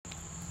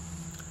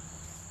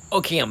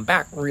Okay, I'm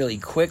back really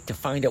quick to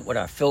find out what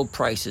our fill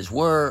prices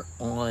were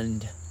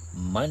on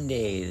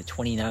Monday, the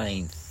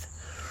 29th.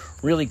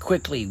 Really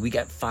quickly, we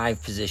got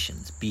 5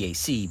 positions: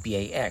 BAC,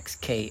 BAX,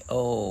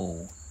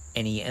 KO,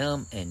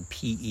 NEM, and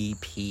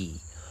PEP.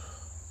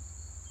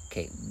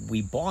 Okay,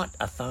 we bought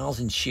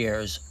 1,000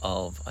 shares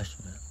of,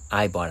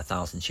 I bought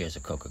 1,000 shares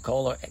of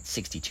Coca-Cola at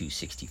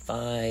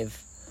 $62.65.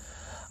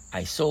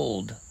 I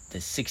sold the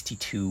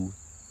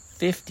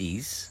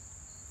 62.50s,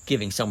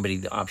 giving somebody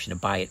the option to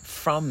buy it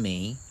from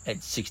me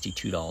at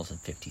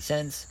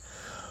 $62.50,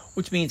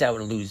 which means I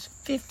would lose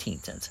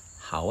 15 cents.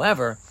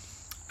 However,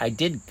 I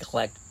did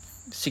collect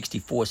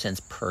 64 cents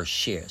per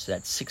share, so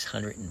that's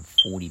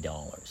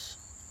 $640.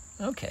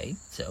 Okay,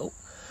 so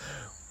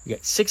we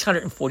got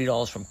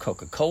 $640 from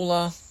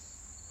Coca-Cola.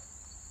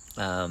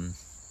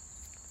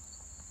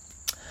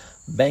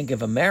 Bank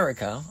of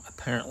America,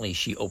 apparently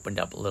she opened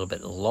up a little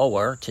bit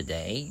lower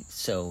today,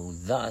 so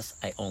thus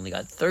I only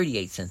got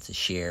 38 cents a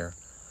share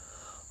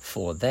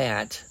for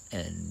that,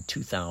 and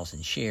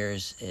 2,000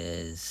 shares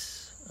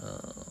is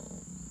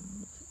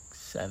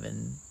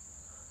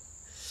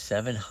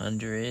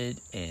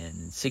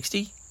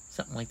 760,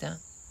 something like that.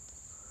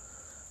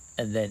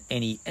 And then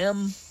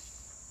NEM,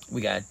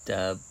 we got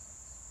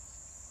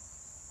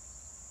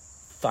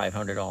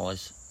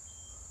 $500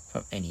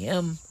 from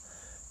NEM.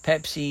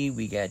 Pepsi,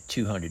 we got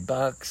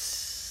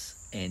 $200,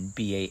 and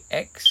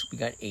BAX, we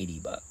got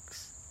 $80.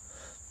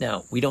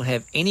 Now, we don't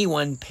have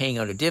anyone paying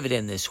out a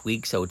dividend this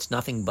week, so it's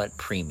nothing but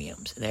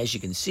premiums. And as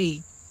you can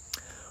see,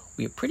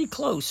 we are pretty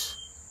close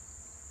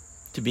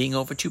to being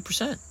over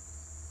 2%.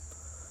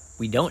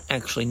 We don't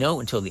actually know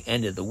until the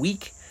end of the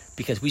week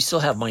because we still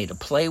have money to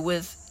play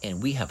with,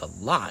 and we have a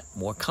lot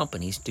more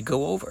companies to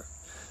go over.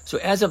 So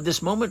as of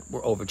this moment,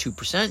 we're over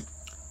 2%,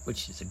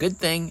 which is a good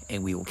thing,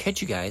 and we will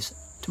catch you guys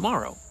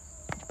tomorrow.